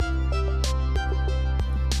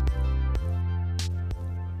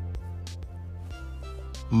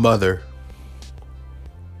Mother.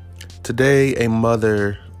 Today, a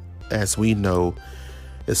mother, as we know,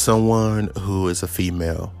 is someone who is a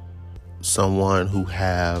female, someone who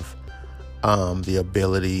have the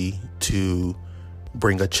ability to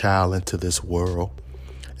bring a child into this world.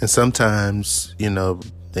 And sometimes,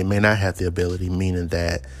 they may not have the ability, meaning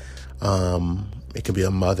that it can be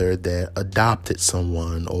a mother that adopted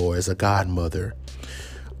someone or is a godmother.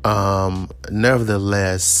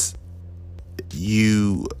 Nevertheless,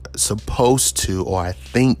 you supposed to, or I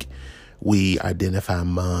think we identify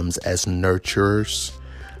moms as nurturers,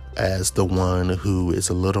 as the one who is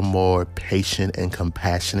a little more patient and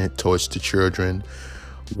compassionate towards the children,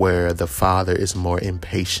 where the father is more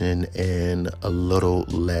impatient and a little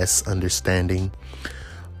less understanding.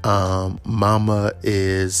 Mama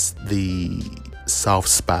is the soft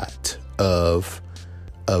spot of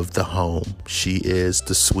the home. She is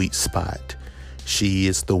the sweet spot. She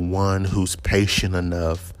is the one who's patient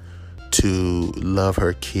enough to love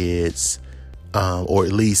her kids, or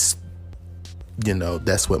at least,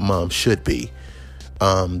 that's what mom should be.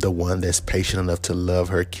 The one that's patient enough to love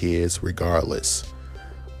her kids regardless.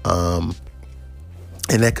 And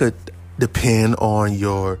that could depend on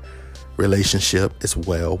your relationship as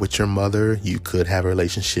well with your mother. You could have a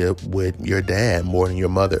relationship with your dad more than your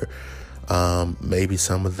mother. Maybe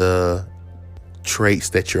some of the traits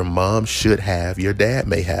that your mom should have, your dad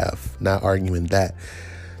may have. Not arguing that.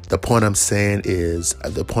 The point I'm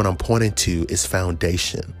pointing to is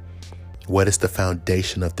foundation. What is the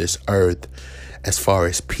foundation of this earth as far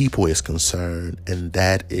as people is concerned? And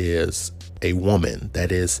that is a woman.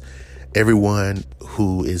 That is, everyone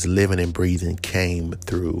who is living and breathing came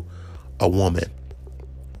through a woman.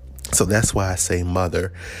 So that's why I say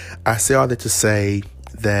mother. I say all that to say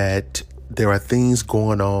that there are things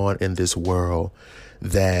going on in this world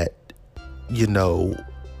that,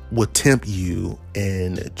 will tempt you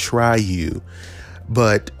and try you.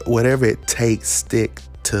 But whatever it takes, stick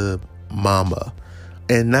to mama.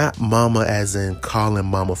 And not mama as in calling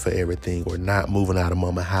mama for everything or not moving out of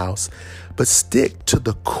mama house, but stick to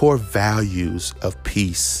the core values of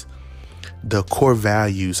peace, the core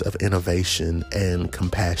values of innovation and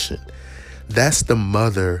compassion. That's the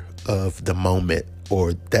mother of the moment,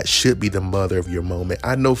 or that should be the mother of your moment.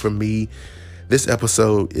 I know for me, this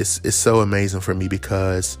episode is so amazing for me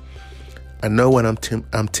because I know when I'm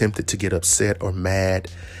tempted to get upset or mad,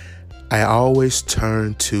 I always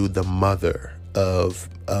turn to the mother of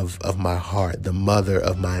my heart, the mother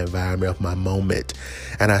of my environment, of my moment.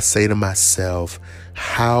 And I say to myself,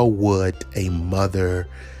 how would a mother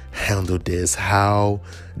handle this? How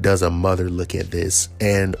does a mother look at this?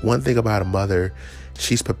 And one thing about a mother,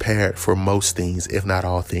 she's prepared for most things, if not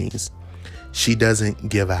all things. She doesn't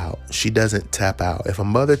give out. She doesn't tap out. If a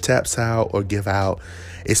mother taps out or give out,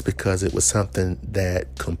 it's because it was something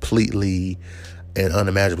that completely and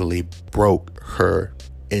unimaginably broke her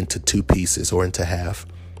into two pieces or into half.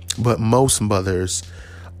 But most mothers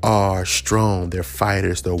are strong. They're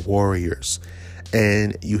fighters. They're warriors.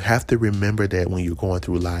 And you have to remember that when you're going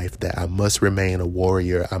through life, that I must remain a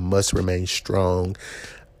warrior. I must remain strong.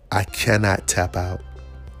 I cannot tap out.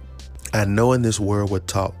 I know in this world we're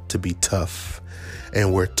taught to be tough,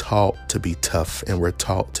 and we're taught to be tough, and we're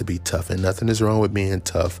taught to be tough. And nothing is wrong with being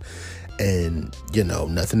tough. And,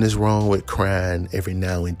 nothing is wrong with crying every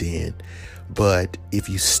now and then. But if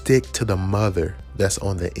you stick to the mother that's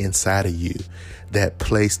on the inside of you, that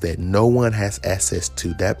place that no one has access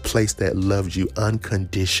to, that place that loves you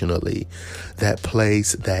unconditionally, that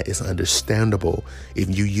place that is understandable,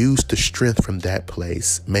 if you use the strength from that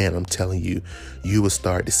place, man, I'm telling you, you will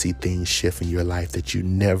start to see things shift in your life that you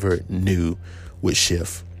never knew would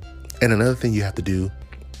shift. And another thing you have to do,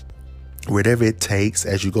 whatever it takes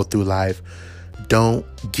as you go through life, don't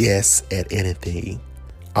guess at anything.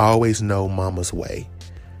 Always know mama's way.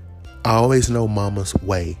 Always know mama's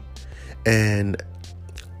way. And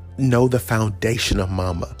know the foundation of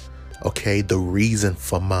mama. Okay, the reason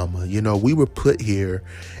for mama. We were put here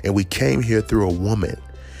and we came here through a woman.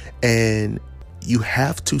 And you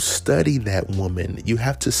have to study that woman. You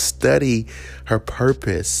have to study her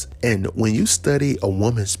purpose. And when you study a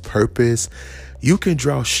woman's purpose, you can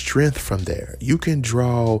draw strength from there. You can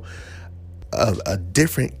draw a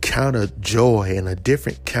different kind of joy and a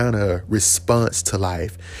different kind of response to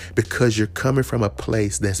life because you're coming from a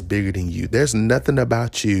place that's bigger than you. There's nothing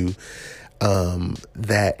about you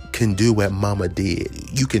that can do what mama did.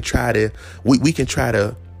 You can try to, we can try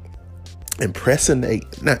to not impersonate,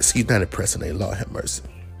 Lord have mercy.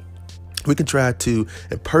 We can try to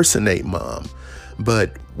impersonate mom.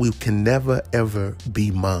 But we can never, ever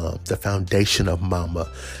be mom, the foundation of mama,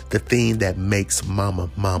 the thing that makes mama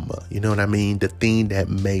mama. You know what I mean? The thing that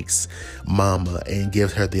makes mama and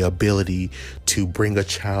gives her the ability to bring a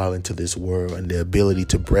child into this world, and the ability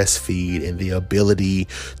to breastfeed, and the ability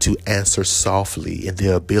to answer softly, and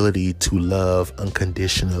the ability to love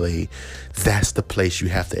unconditionally. That's the place you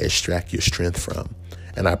have to extract your strength from.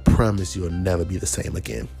 And I promise you'll never be the same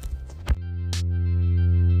again.